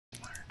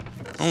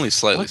Only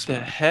slightly What the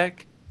smaller.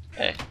 heck?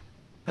 Hey.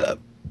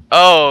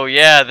 Oh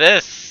yeah,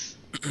 this.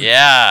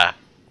 Yeah.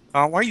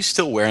 Oh, why are you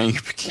still wearing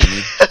your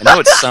bikini? I know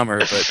it's summer,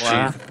 but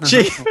Wow.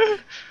 Gee,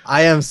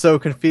 I am so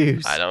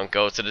confused. I don't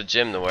go to the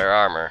gym to wear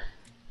armor.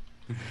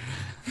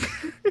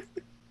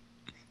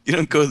 you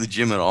don't go to the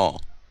gym at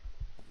all.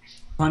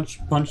 Punch.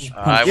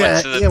 I Yeah,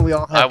 went to the. yeah, we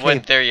all have I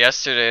went cape. there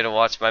yesterday to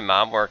watch my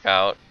mom work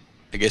out.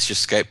 I guess your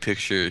Skype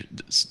picture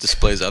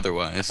displays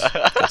otherwise.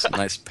 That's a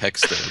nice pec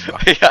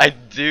stud. I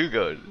do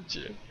go to the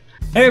gym.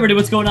 Hey everybody,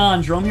 what's going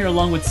on? Jerome here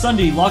along with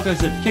SSundee,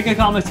 Logdotzip,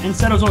 Kkcomics, and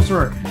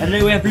Setosorcerer. And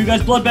today we have for you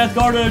guys Bloodbath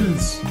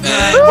Gardens!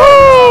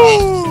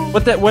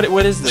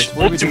 What is this?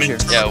 What do we do here?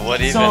 Yeah,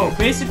 what even? So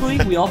basically,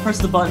 we all press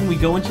the button, we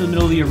go into the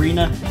middle of the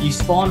arena, you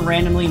spawn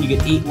randomly and you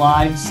get 8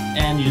 lives,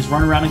 and you just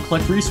run around and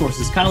collect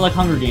resources. Kind of like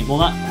Hunger Games. Well,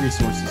 not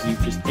resources, you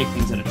just take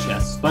things out of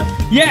chests. But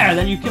yeah,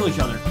 then you kill each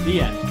other.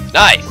 The end.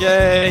 Nice!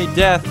 Yay!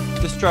 Death,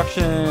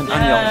 destruction.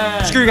 I'm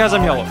yellow. Screw you guys.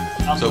 I'm yellow.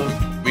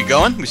 So, we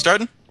going? We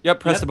starting? Yep.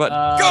 Press the button.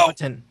 Go!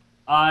 Button.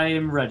 I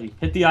am ready.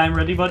 Hit the I am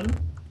ready button.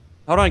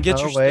 Hold on. Get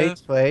your wait,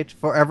 stuff. wait.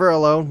 Forever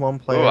alone, one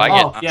player. Ooh, I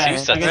get yeah, two I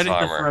sets guess of it's the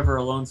armor. Forever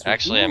Alone switch.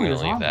 Actually, I'm Ooh, gonna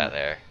there's leave armor. that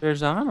there.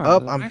 There's armor.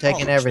 Oh, I'm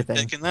taking everything.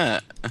 Taking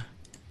that.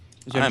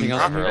 Is there anything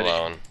else? Armor ready.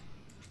 alone.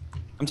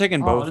 I'm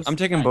taking Oh, both. this I'm is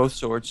taking nice. both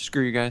swords.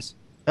 Screw you guys.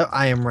 Oh,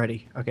 I am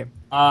ready. Okay.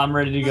 I'm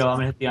ready to go. I'm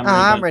gonna hit the I'm ready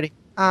I'm button. ready.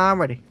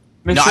 I'm ready.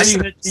 Make No, sure I you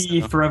said- hit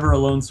the Forever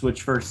Alone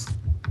switch first.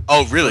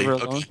 Oh, really?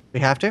 Forever Okay. alone. We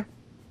have to?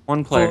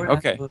 One player. Forever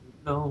Okay.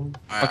 Alone.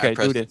 Alright, Okay. I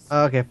pressed Do this.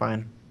 Okay,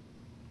 fine.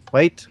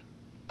 Wait.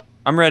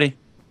 I'm ready.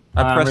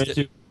 I I'm pressed ready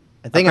it. to-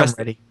 I think I'm pressed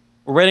it. ready.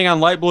 We're waiting on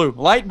light blue.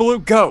 Light blue,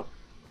 go.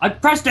 I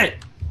pressed it!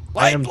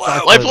 Light am blue!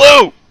 chocolate. Light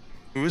blue!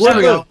 Who's There that?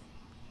 we go.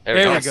 There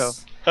There we we go.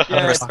 go.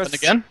 Yeah, Press the button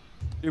again?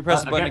 You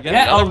press the button Okay. again.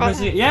 Yeah, Another I'm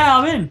pressing it. Yeah,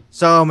 I'm in.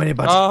 So many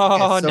buttons.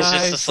 Oh, It's so Is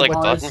nice. this just like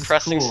Oh, this button is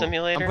pressing cool.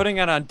 simulator? I'm putting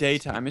it on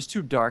daytime. It's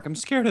too dark. I'm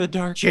scared of the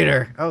dark.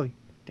 Cheater. Oh,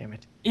 damn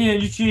it. Ian,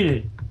 you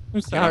cheated.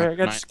 I'm sorry. I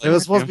got Nice. It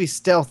was supposed to be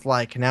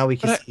stealth-like. Now we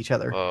can But see each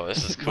other. Whoa,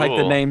 this is cool. like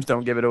the names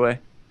don't give it away.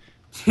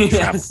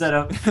 Yeah, set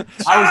up.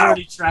 I was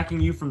already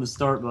tracking you from the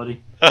start,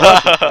 buddy.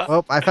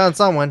 Oh, I found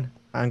someone.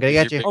 I'm gonna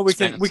get you. Oh, we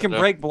can Expand it.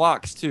 break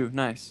blocks too.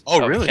 Nice.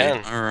 Oh, Oh, really?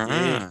 can. Alright.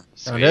 Yeah. Don't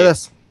Sweet. do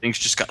this. Things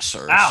just got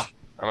served. Ow!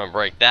 I'm gonna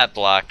break that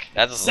block.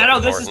 That doesn't Seto,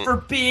 look this is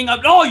important. for being a.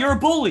 Oh, you're a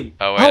bully!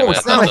 Oh, wait a Oh, minute.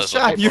 it's not that a does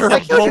shot. look You're I a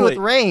important. killed you with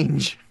bully.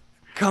 range.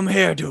 Come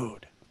here,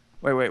 dude.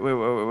 Wait.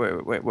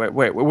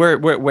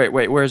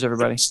 Where's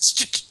everybody?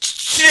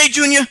 Today,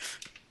 Junior!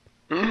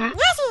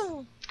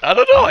 I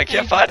don't know. I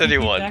can't find Get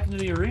anyone. back into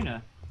the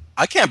arena.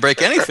 I can't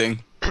break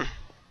anything.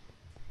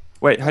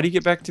 Wait, how do you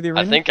get back to the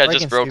arena? I think I Like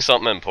just in broke Steve.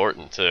 something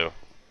important too.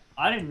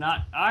 I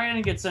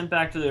didn't get sent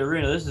back to the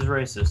arena. This is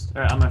racist.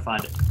 Alright, I'm gonna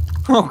find it.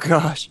 Oh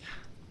gosh.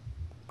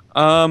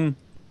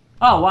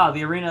 Oh wow,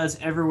 the arena is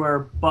everywhere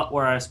but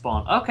where I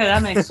spawn. Okay,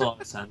 that makes a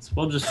lot of sense.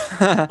 We'll go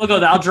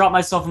that. I'll drop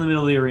myself in the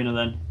middle of the arena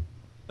then.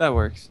 That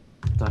works.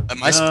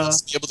 Am I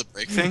supposed to be able to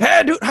break things?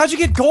 Hey, dude, how'd you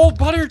get gold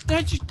butter?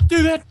 How'd you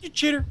do that, you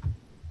cheater?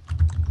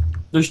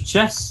 There's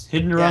chests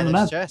hidden around the Yeah,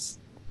 map. there's chest.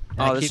 And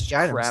Oh, I this keep is the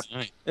items. crap.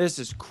 Right. This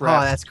is Oh,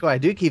 crap. that's cool. I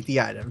do keep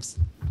the items.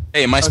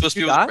 Hey, am I Oh, supposed to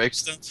did be you able die? to break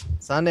stuff?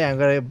 Sunday, I'm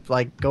gonna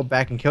like go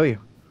back and kill you.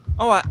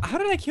 Oh, how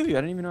did I kill you?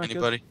 I didn't even know I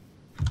killed you. Anybody?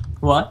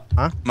 What?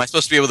 Am I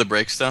supposed to be able to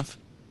break stuff?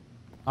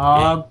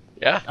 Yeah.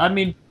 I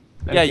mean.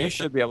 Yeah, you okay.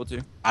 should be able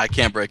to. I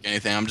can't break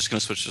anything. I'm just gonna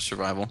switch to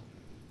survival.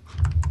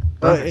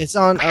 It's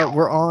on.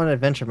 We're on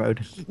adventure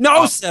mode. No,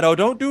 Oh. Seto,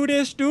 don't do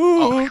this, dude.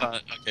 Oh,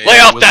 okay. Lay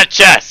yeah, off it that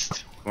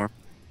chest.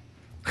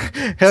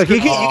 Hell, you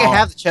can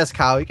have the chest,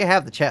 Kyle. You can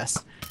have the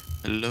chest.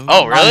 Hello.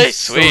 Oh, really? I'm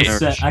so Sweet.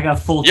 set. I got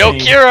full Yo,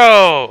 chain.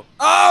 Kiro!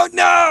 Oh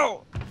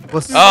no!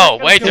 We'll Oh,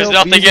 wait, there's kill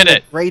nothing using in a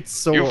it. Great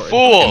sword. You I'm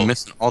fool!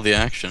 missing all the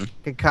action.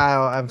 Okay,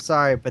 Kyle, I'm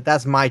sorry, but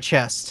that's my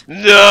chest.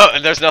 No,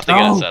 there's nothing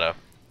in it, No. Seto.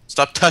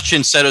 Stop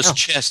touching Seto's Oh.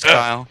 chest,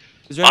 Kyle.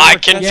 Is there any I more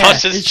can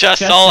chests? touch his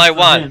chest all is I for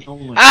want. him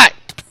only. Ah!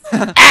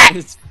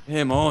 It's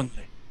him only.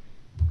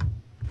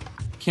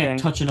 Can't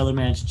touch another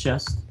man's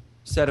chest.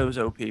 Seto's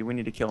OP. We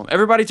need to kill him.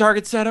 Everybody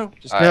target Seto.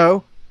 Just, Alright.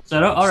 No,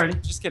 Seto, already.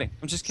 just kidding.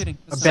 I'm just kidding.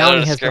 A Seto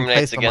bounty has been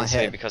discriminates placed on my against me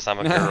head. because I'm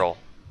a girl.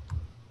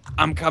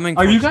 I'm coming.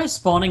 Are for you guys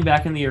spawning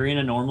back in the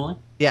arena normally?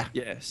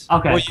 Yes.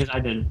 Okay, Well, because I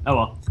didn't. Oh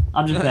well.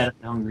 I'm just bad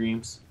at the Hunger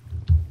Games.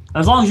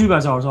 As long as you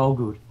guys are, it's all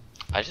good.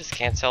 I just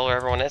can't tell where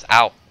everyone is.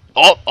 Ow!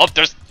 Oh,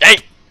 there's. Hey!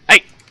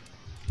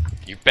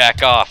 You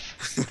back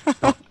off.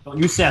 Don't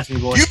you sass me,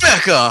 boy. You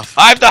back off!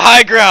 I have the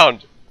high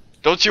ground!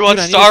 Don't you want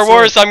Dude, I need Star a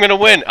Wars? I'm gonna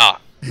win. Ah.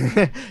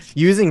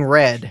 using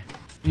red.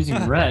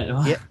 Using red.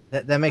 Yeah,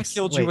 that I makes.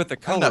 killed wait, you with the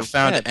I've color. not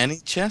found red. any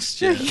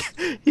chests yet.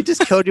 he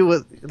just killed you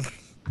with.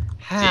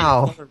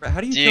 How? Color red.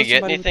 How do you, Do you kill get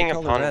somebody with the anything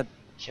color upon- red?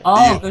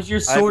 Oh, because your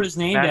sword I've is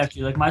named matched- after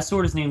you. Like my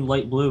sword is named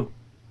light blue.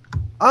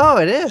 Oh,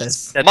 it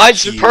is.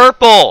 Mine's cute.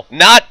 purple,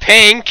 not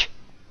pink!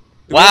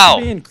 Do we have Wow.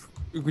 to be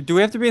in- Do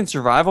we have to be in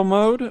survival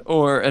mode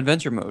or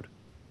adventure mode?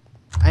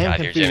 I am God,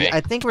 you're confused. Jimmy. I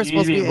think we're You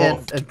supposed to need be to be in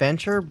both.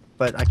 adventure,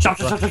 but I Chop,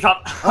 can't. chop, chop,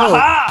 chop, chop. Oh.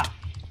 Ha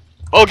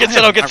Oh, get I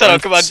Seto, have get not Seto, run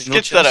come on, single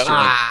get chest Seto. yet.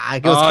 Ah, it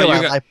goes Oh, kill you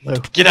my got- light blue.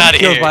 Get out of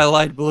Killed here. by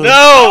light blue.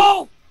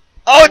 No!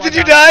 Oh, did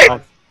you die?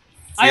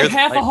 I have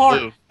half a heart.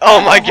 blue.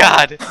 Oh my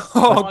god!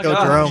 Oh, Kill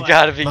God. Jerome. You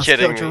gotta be Must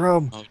kidding kill me.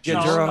 Jerome. Oh, Get No,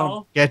 Jesus. Jerome.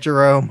 no. Get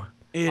Jerome.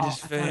 It Oh,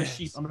 is I found a fast.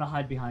 sheep. I'm gonna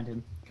hide behind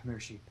him. Come here,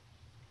 sheep.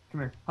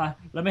 Come here. Hi.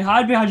 Let me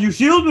hide behind you.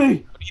 Shield me.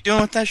 What are you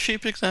doing with that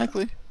sheep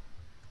exactly?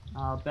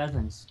 Bad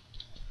things.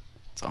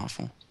 It's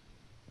awful.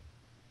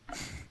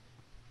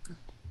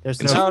 There's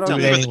Can no someone tell food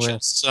me where the anywhere.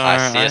 chests I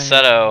are? see a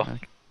Seto.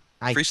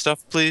 Free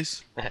stuff,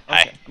 please.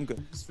 Hi. I'm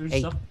good. Just food Hey.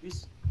 stuff,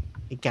 please.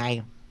 Hey,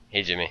 guy.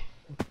 Hey, Jimmy.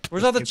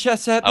 Where's all the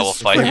chests at? I will This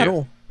is fight crap. you.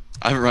 Battle.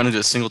 I haven't run into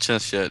a single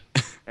chest yet.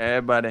 Hey,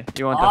 buddy.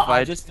 You want Oh, to I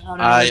fight? just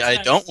found another I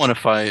chest. don't want to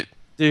fight.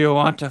 Do you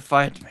want to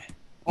fight me?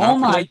 Oh Not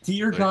my really.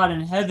 dear Wait. God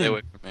in Stay heaven.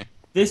 away from me.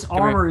 This here.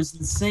 armor is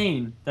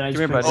insane that I Come just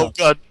here, picked buddy. up.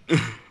 God. Come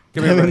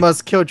here, Then we buddy.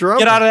 must kill Jerome.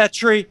 Get out of that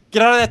tree!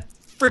 Get out of that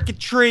freaking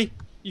tree!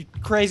 You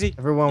crazy?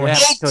 Everyone will Yeah.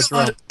 have to kill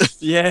Jerome.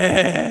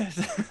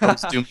 Yes. I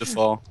was doomed to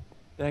fall.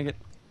 Dang it!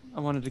 I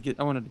wanted to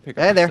pick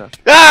Hey up there. stuff.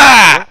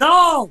 Ah!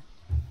 No!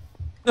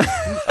 Oh,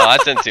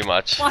 that didn't do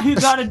much. Why you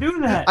gotta do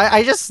that?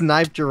 I just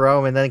sniped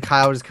Jerome, and then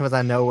Kyle just comes out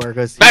of nowhere.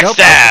 Goes,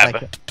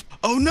 Backstab! Nope,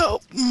 Oh no!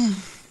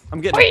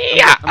 I'm getting. Wait,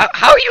 yeah.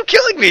 How are you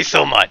killing me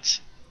so much?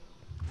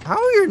 how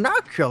you're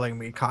not killing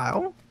me,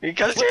 Kyle?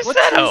 Because you're What's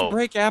this Seto.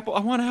 break apple? I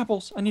want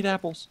apples. I need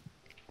apples.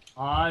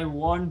 I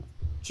want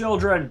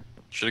children.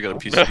 Should have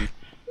got a PC.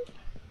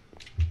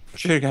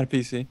 Should have got a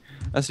PC.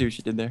 I see what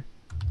you did there.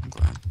 I'm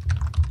glad.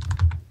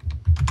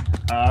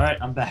 Alright,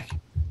 I'm back.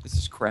 This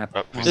is crap.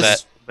 Oh, who's This that?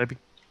 is- baby.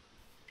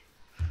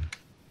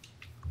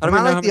 How Am do we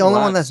I know like how the many only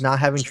one lives? that's not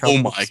having trouble?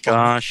 Oh with my spawn?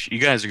 gosh, you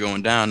guys are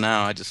going down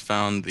now. I just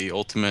found the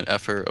ultimate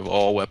effort of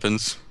all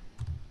weapons.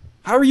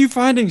 How are you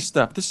finding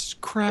stuff? This is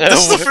crap. This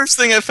is the what- first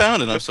thing I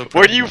found, and I'm so. Where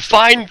proud do of you myself.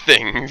 find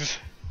things?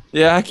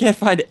 Yeah, I can't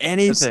find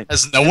anything.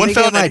 Has no Let one me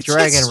get found my any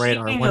dragon chests?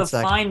 radar. Speaking One of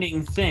sec.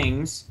 finding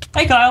things.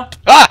 Hey, Kyle.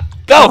 Ah!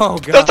 No! Oh,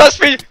 Don't God. touch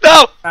me!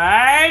 No!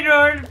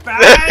 Bad dude,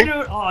 bad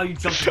dude. Oh, you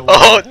jumped in the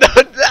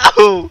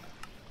Oh, no,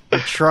 I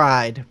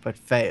tried, but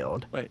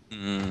failed.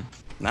 Mm,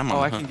 I'm Oh,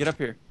 on I the can hunt. get up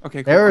here.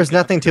 Okay, cool. There is Okay.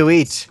 nothing to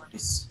eat.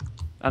 water.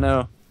 I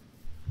know.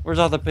 Where's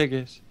all the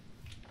piggies?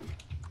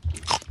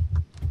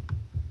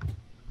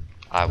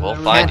 I will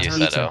There find we you, go.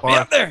 Seto. Be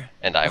up there!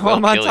 And I Oh, will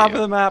I'm on kill top you.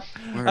 of the map.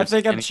 Where I is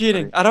think I'm any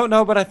cheating. bird? I don't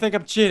know, but I think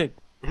I'm cheating.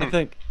 I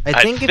think.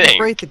 I think if think. you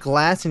break the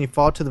glass and you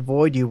fall to the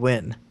void, you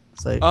win.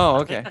 So Oh, I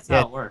okay. think that's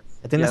Yeah. how it works.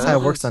 I think Yeah, that's how it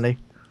that works, is- Sunday.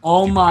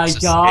 Oh my It's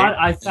a God, snake.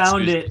 I It's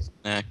found usually it.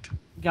 snacked.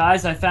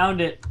 Guys, I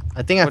found it.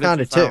 I think I What did found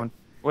you it too. found?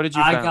 What did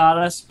you I find? got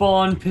a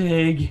spawn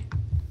pig.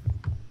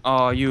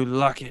 Oh, you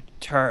lucky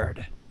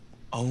turd.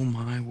 Oh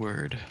my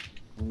word.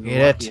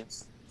 Get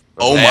it.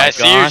 Oh Hey, my I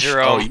see you, gosh.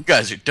 Jerome. Oh, you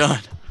guys are done.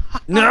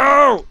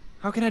 No!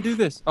 How can I do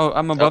this? Oh,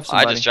 I'm above Oh, I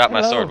somebody. just dropped my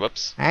Hello. sword.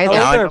 Whoops. Hey Hello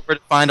there. Now I there. know where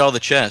to find all the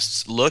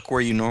chests. Look where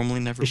you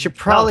normally never. You should look.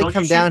 probably don't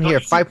come you shoot, down don't here.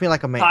 you Fight shoot. me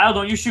like a man. Kyle,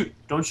 don't you shoot.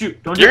 Don't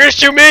shoot. Don't You're do gonna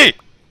shoot me! You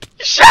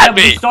Yeah, shot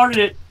but you me! started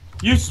it.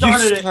 You You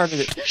started it. started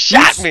it. You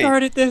shot you me!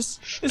 started this.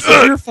 This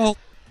is your fault.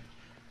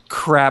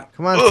 Crap.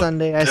 Come on, Ugh.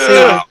 Sunday. I see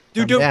Ugh.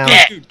 you. Dude, Calm dude,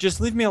 down. dude,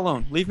 just leave me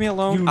alone. Leave me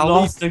alone. You I'll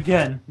lost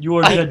again. You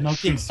are dead. No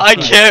king. I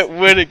can't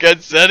win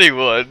against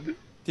anyone.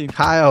 leave.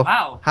 Kyle,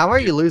 Wow. how are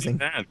you losing?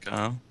 Bad,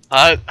 Kyle.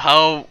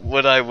 How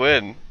would I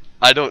win?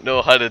 I don't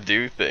know how to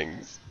do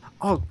things.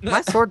 Oh,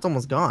 my sword's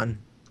almost gone.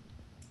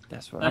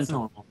 That's what That's I'm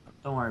normal.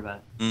 Don't worry about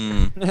it.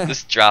 Mm,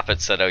 Just drop it,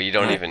 Seto. You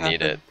don't even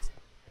need it.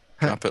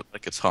 drop it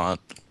like it's hot.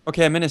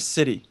 Okay, I'm in a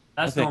city.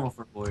 That's think. normal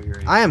for a boy your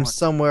age. I am Don't worry.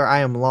 somewhere. I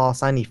am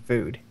lost. I need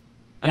food.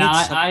 Yeah,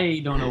 need some- I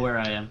don't know where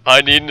I am.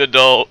 I need an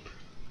adult.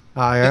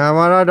 I am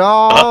an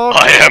adult.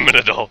 I am an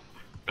adult.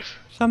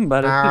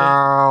 Somebody.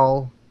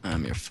 Ow.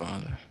 I'm your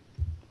father.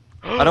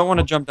 I don't want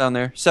to jump down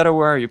there. Seto,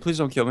 where are you? Please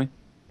don't kill me.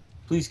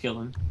 Please kill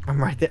him.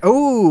 I'm right there.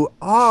 Oh,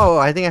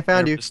 I think I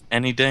found you. Just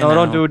any day No, now.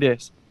 don't do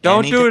this.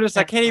 Don't Any do day this.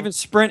 I can't even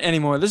sprint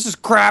anymore. This is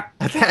crap.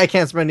 I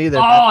can't sprint either.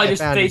 Oh, I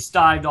just found you. face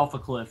dived off a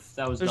cliff.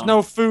 That was There's dumb.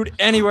 no food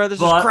anywhere. This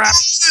But- is crap.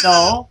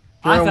 No.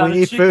 I Jerome, found we a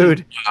need chicken.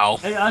 food. Wow.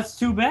 Hey, that's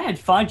too bad.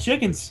 Find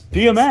chickens.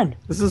 Be a man.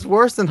 This is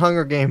worse than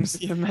Hunger Games.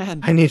 Yeah,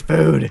 man. I need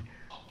food.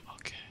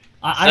 Okay.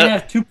 I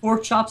have 2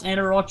 pork chops and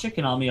a raw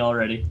chicken on me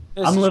already.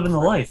 This I'm is living the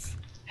crap. life.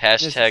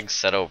 Hashtag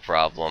Seto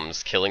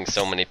problems. Killing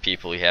so many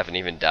people you haven't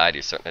even died.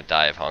 You're starting to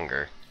die of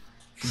hunger.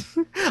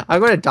 I'm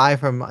gonna die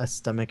from a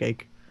stomach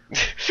ache.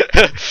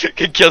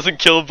 doesn't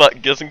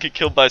get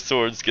killed by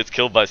swords. Gets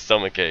killed by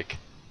stomachache.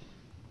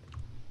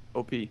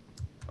 OP.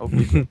 OP.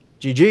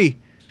 GG.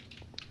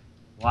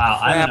 Wow,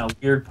 I'm in a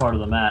weird part of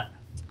the map.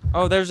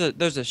 Oh, there's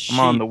a sheep. I'm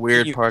on the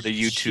weird You- part of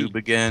YouTube sheep.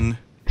 again.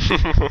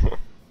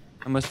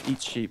 I must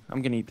eat sheep.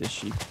 I'm gonna eat this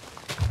sheep.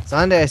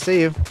 Sunday, I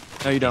see you.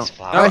 No, you don't.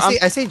 fine. Oh, No, I I'm- see.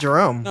 I see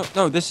Jerome.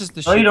 no, this is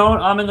the sheep. No, you don't.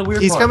 I'm in the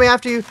weird He's part. coming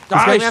after you. He's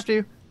coming Guys. after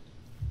you.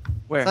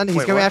 Where? Sunday, he's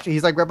Wait, coming what? after you.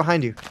 He's like right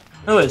behind you.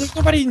 Who is? There's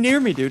nobody near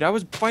me, dude. I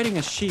was fighting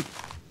a sheep.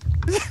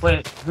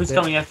 Wait, who's Yeah.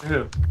 coming after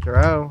who?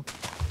 Jerome.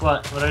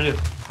 What'd I do?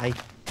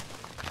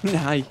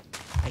 Hi.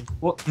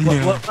 What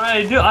did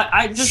I do?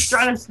 I'm just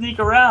trying to sneak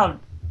around.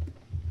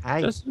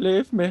 Hi. Just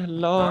leave me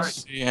alone.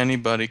 See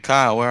anybody?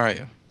 Kyle, where are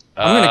you?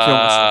 I'm gonna kill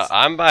myself.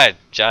 I'm by a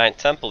giant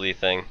temple-y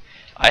thing.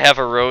 I have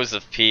a rose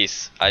of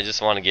peace. I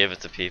just want to give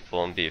it to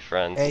people and be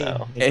friends Hey,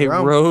 now. hey, A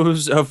Jerome.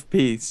 rose of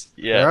peace.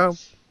 Yes. Jerome.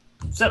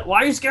 Seth,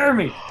 why are you scaring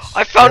me?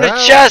 I found a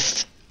Yeah.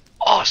 chest!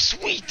 Oh,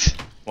 sweet!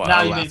 Well, Now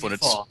I'll you made laugh when me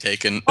it's fall.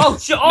 taken. Oh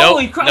shit!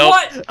 Holy crap! nope.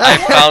 What? I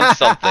found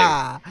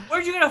something.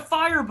 Where'd you get a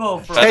fire bow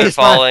from? Feather Chase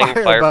my falling,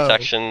 fire fire bow.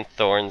 protection,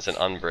 thorns, and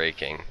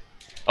unbreaking.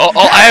 Oh,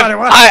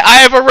 I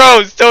have a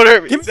rose! Don't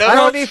hurt me! Give me I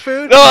No, don't need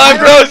food. no, I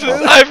have roses!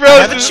 I have I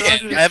have a roses!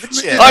 chest. I have a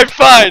chest. I'm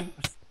fine!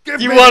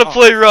 You wanna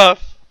play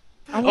rough?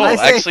 Oh, I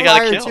say actually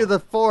got a fire kill. to the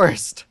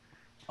forest.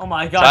 Oh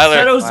my god, Tyler.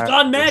 Shadow's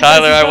gone mad.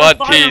 Tyler, because I he's want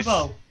got a fire peace.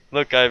 bow.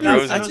 Look, I have No,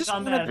 roses. I just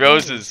wanna-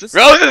 Roses. This-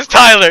 Roses,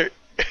 Tyler!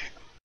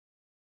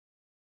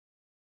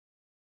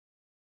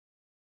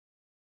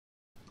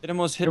 It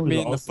almost That hit was me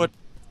in the awesome. foot.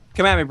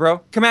 Come at me,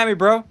 bro. Come at me,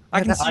 bro.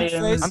 I can I see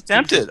your am- face. I'm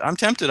tempted. I'm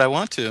tempted. I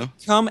want to.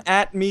 Come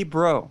at me,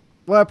 bro.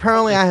 Well,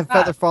 apparently I have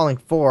God. feather falling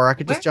 4. I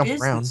could just Where jump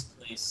is around. this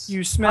place?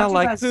 You smell How'd you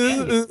like guys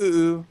ooh, get ooh, ooh,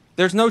 ooh.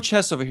 There's no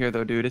chest over here,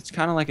 though, dude. It's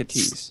kind of like a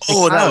tease.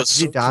 Oh, that Kyle, was did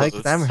so you die?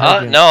 'Cause close. I haven't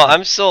heard you. No,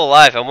 I'm still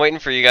alive. I'm waiting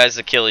for you guys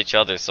to kill each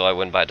other so I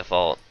win by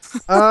default.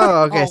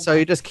 Oh, okay. Oh. So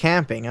you're just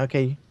camping.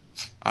 Okay.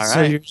 All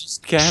So right. you're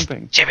just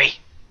camping. Jimmy!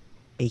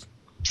 Hey,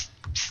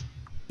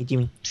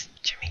 Jimmy.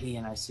 Jimmy.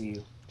 Ian, I see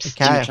you.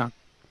 Kyle. Chunk.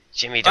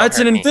 Jimmy, don't That's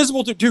hurt an me.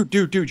 invisible dude.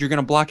 Dude, you're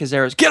gonna block his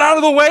arrows. Get out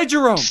of the way,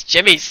 Jerome.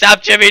 Jimmy,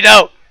 stop, Jimmy,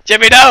 no!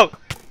 Jimmy, no!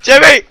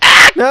 Jimmy!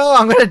 Ah! No,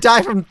 I'm gonna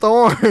die from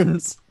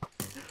thorns.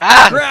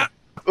 Ah! Crap.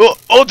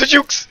 Oh, the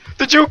jukes!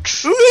 The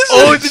jukes! Who is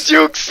Oh, this? the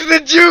jukes! The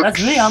jukes! That's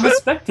me. I'm a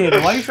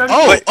spectator. Why are you trying to?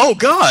 Oh, oh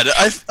God!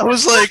 I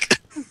was like,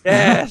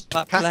 Yes.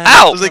 my plan.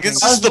 Ow! I was like,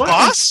 is I this was the wondering-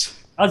 boss?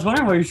 I was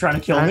wondering why you're trying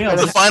to kill me. I was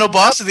The like, final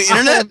boss of the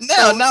internet?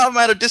 Now I'm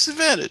at a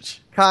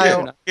disadvantage.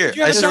 Kyle. Here,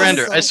 You I have to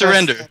surrender. know I this.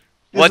 surrender.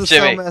 What, This is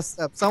Jimmy? so messed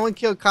up. Someone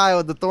killed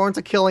Kyle. The thorns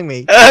are killing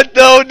me.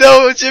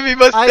 No, Jimmy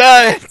must I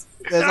die! can't.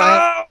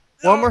 There's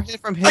one more hit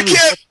from him. I he's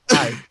can't.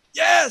 gonna die.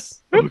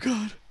 Yes. Oh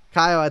God.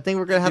 Kyle, I think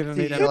we're gonna have Giving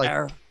to me do that like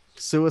arrow.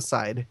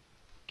 suicide.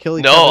 Kill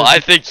each No, other. I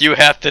think you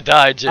have to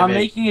die, Jimmy. I'm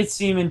making it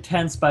seem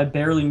intense by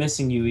barely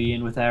missing you,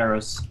 Ian, with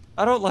arrows.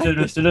 I don't like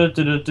this.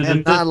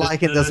 I'm not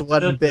liking this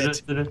one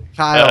bit.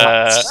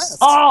 Kyle.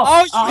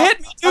 Oh, Oh, you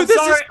hit me, dude. I'm This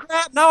sorry. is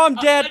crap. Now I'm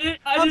dead.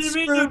 I I'm didn't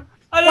mean screwed. to.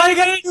 I Why you didn't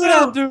gotta mean do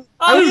that, to. dude?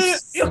 Oh,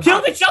 you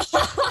killed each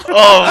other.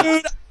 Oh,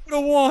 Dude, I would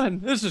have won.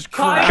 This is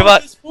Kyle crap. Come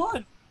on. just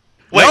won.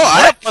 wait, no, I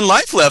what? have one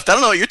life left. I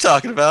don't know what you're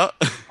talking about.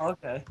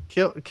 Okay.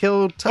 Kill.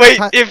 Wait,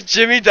 if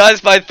Jimmy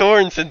dies by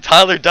thorns and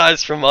Tyler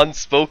dies from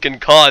unspoken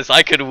cause,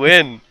 I could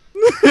win.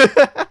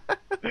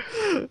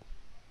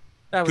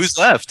 That was- Who's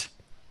left?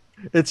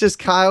 It's just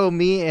Kyle,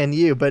 me, and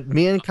you. But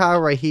me and Kyle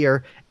right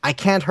here. I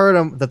can't hurt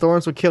him. The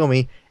thorns will kill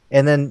me.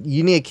 And then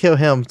you need to kill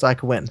him so I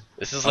can win.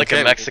 This is like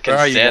Okay, a Mexican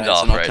where are you guys?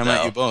 standoff And I'll right come at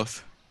now. you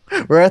both.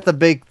 We're at the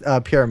big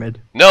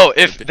pyramid. No,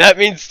 if that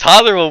means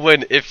Tyler will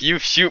win if you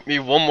shoot me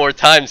one more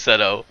time,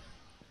 Seto.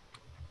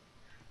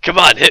 Come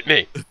on, hit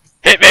me.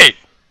 Hit me.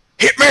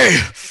 Hit me!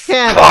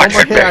 Can't. Come on, One more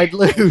hit hit, me. I'd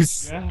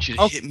lose. Yeah. You should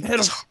Oh, hit me hit him.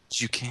 as hard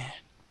as you can.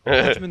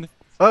 Punch him in the,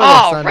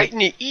 Oh, son. right in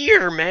the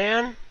ear,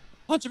 man.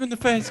 punch him in the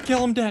face.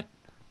 Kill him dead.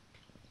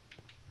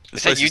 This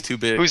Is that place you? is too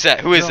big. Who's that?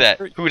 Who is No, that?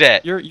 you're- Who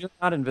that? You're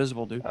not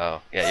invisible, dude.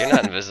 Oh, yeah, you're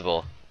not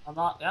invisible.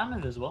 I'm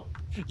invisible.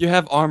 You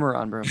have armor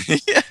on, bro.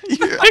 Yeah,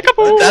 you're,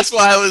 Peekaboo. that's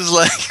why I was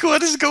like,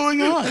 what is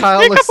going on? Kyle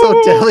looks so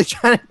Peekaboo. deadly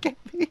trying to get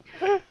me.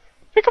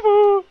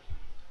 Peekaboo.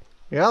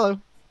 Hello.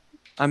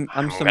 I'm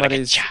gonna get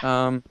somebody's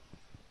ya.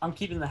 I'm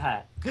keeping the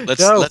hat.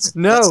 Let's, No, let's,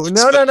 no,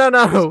 let's-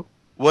 no.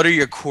 What are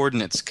your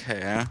coordinates,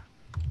 Kay?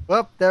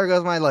 Well, there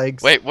goes my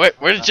legs. Wait, where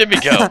did Jimmy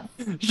go?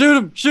 Shoot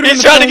him! Shoot him! in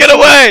He's the trying to face. get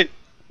away.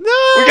 No!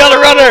 We got a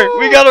runner.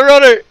 We got a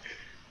runner.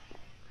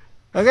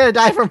 I'm gonna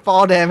die from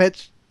fall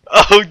damage.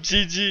 Oh,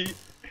 GG.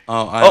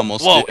 Oh, I Oh,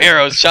 almost whoa, did.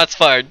 arrows. Shots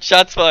fired.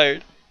 Shots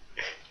fired.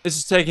 This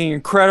is taking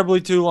incredibly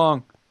too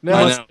long. No,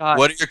 I Let's know. die.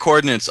 What are your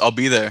coordinates? I'll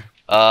be there.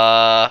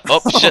 Oh,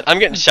 shit. I'm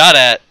getting shot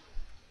at.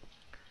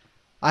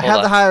 I Hold have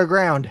on. the higher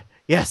ground.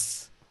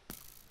 Yes.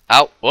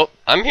 Ow. Whoop.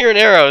 I'm hearing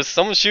arrows.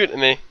 Someone's shooting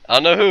at me. I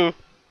don't know who.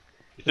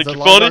 You think it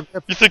you're funny? Longbow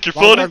grip? You think you're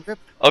Longbow funny? grip?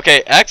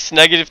 Okay, X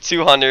negative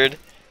 200.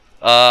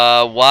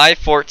 Y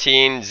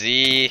 14.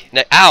 Z.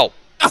 Ow.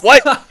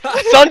 What?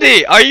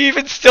 SSundee, are you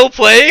even still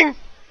playing?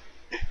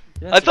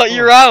 Yes, I of thought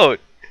you were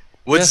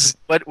course.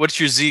 out. What's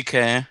your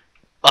ZK?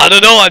 I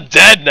don't know. I'm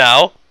dead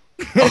now.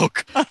 Oh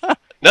God.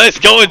 Nice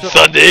going,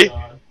 SSundee.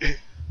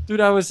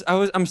 Dude, I'm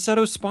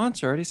Seto's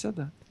sponsor. I already said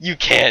that. You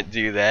can't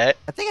do that.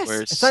 I think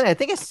Where's- Sonny, I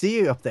think I see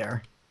you up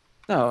there.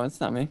 No, it's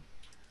not me.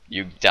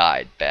 You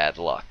died. Bad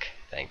luck.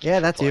 Thank you. Yeah,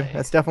 for that's you. playing.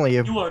 That's definitely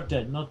you. You are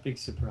dead. Not big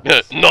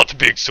surprise. Not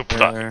big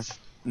surprise.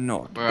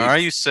 No. Where are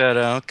you,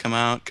 Seto? Come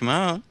out, come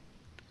out.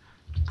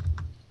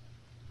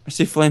 I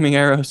see flaming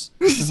arrows.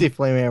 You see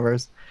flaming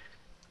arrows.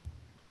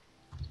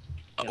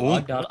 Oh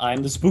my god,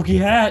 I'm the spooky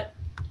hat.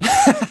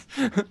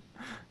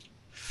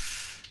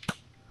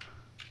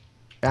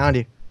 Found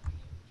you.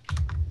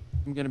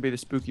 I'm gonna be the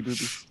spooky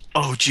booby.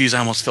 Oh, jeez, I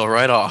almost fell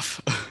right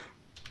off.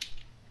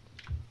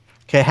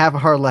 Okay, half a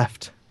heart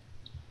left.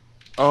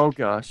 Oh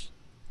gosh.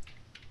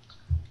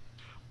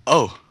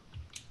 Oh.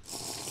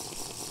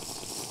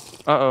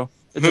 Uh-oh.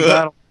 It's a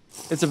battle.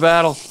 It's a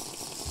battle.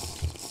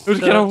 Who's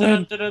gonna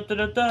win?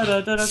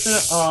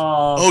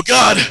 Oh, Oh,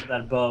 God.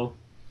 That bow.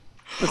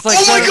 Looks like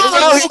Oh my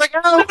God! He's like,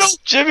 no.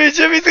 Jimmy's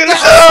gonna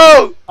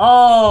go!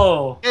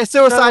 Oh! Hey,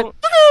 suicide. No.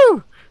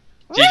 Woo!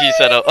 GG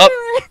setup. Up.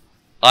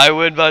 I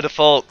win by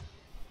default.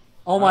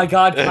 Oh my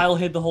God! Kyle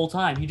hid the whole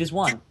time. He just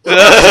won.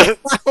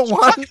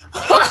 One.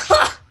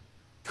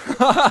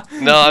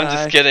 No, I'm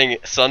just kidding.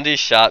 SSundee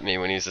shot me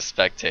when he was a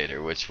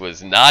spectator, which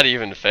was not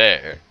even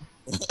fair.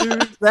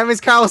 That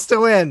means Kyle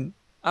still in.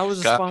 I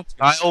was a Kyle, sponsor.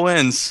 Kyle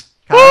wins.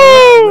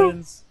 Woo!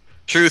 Wins.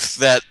 Truth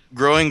that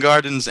growing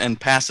gardens and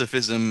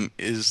pacifism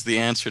is the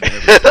answer to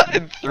everything.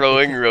 And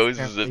throwing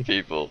roses at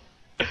people.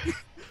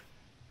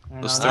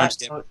 And Those on storms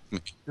that get note,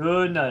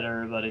 good night,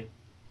 everybody.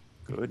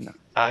 Good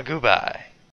night. Goodbye.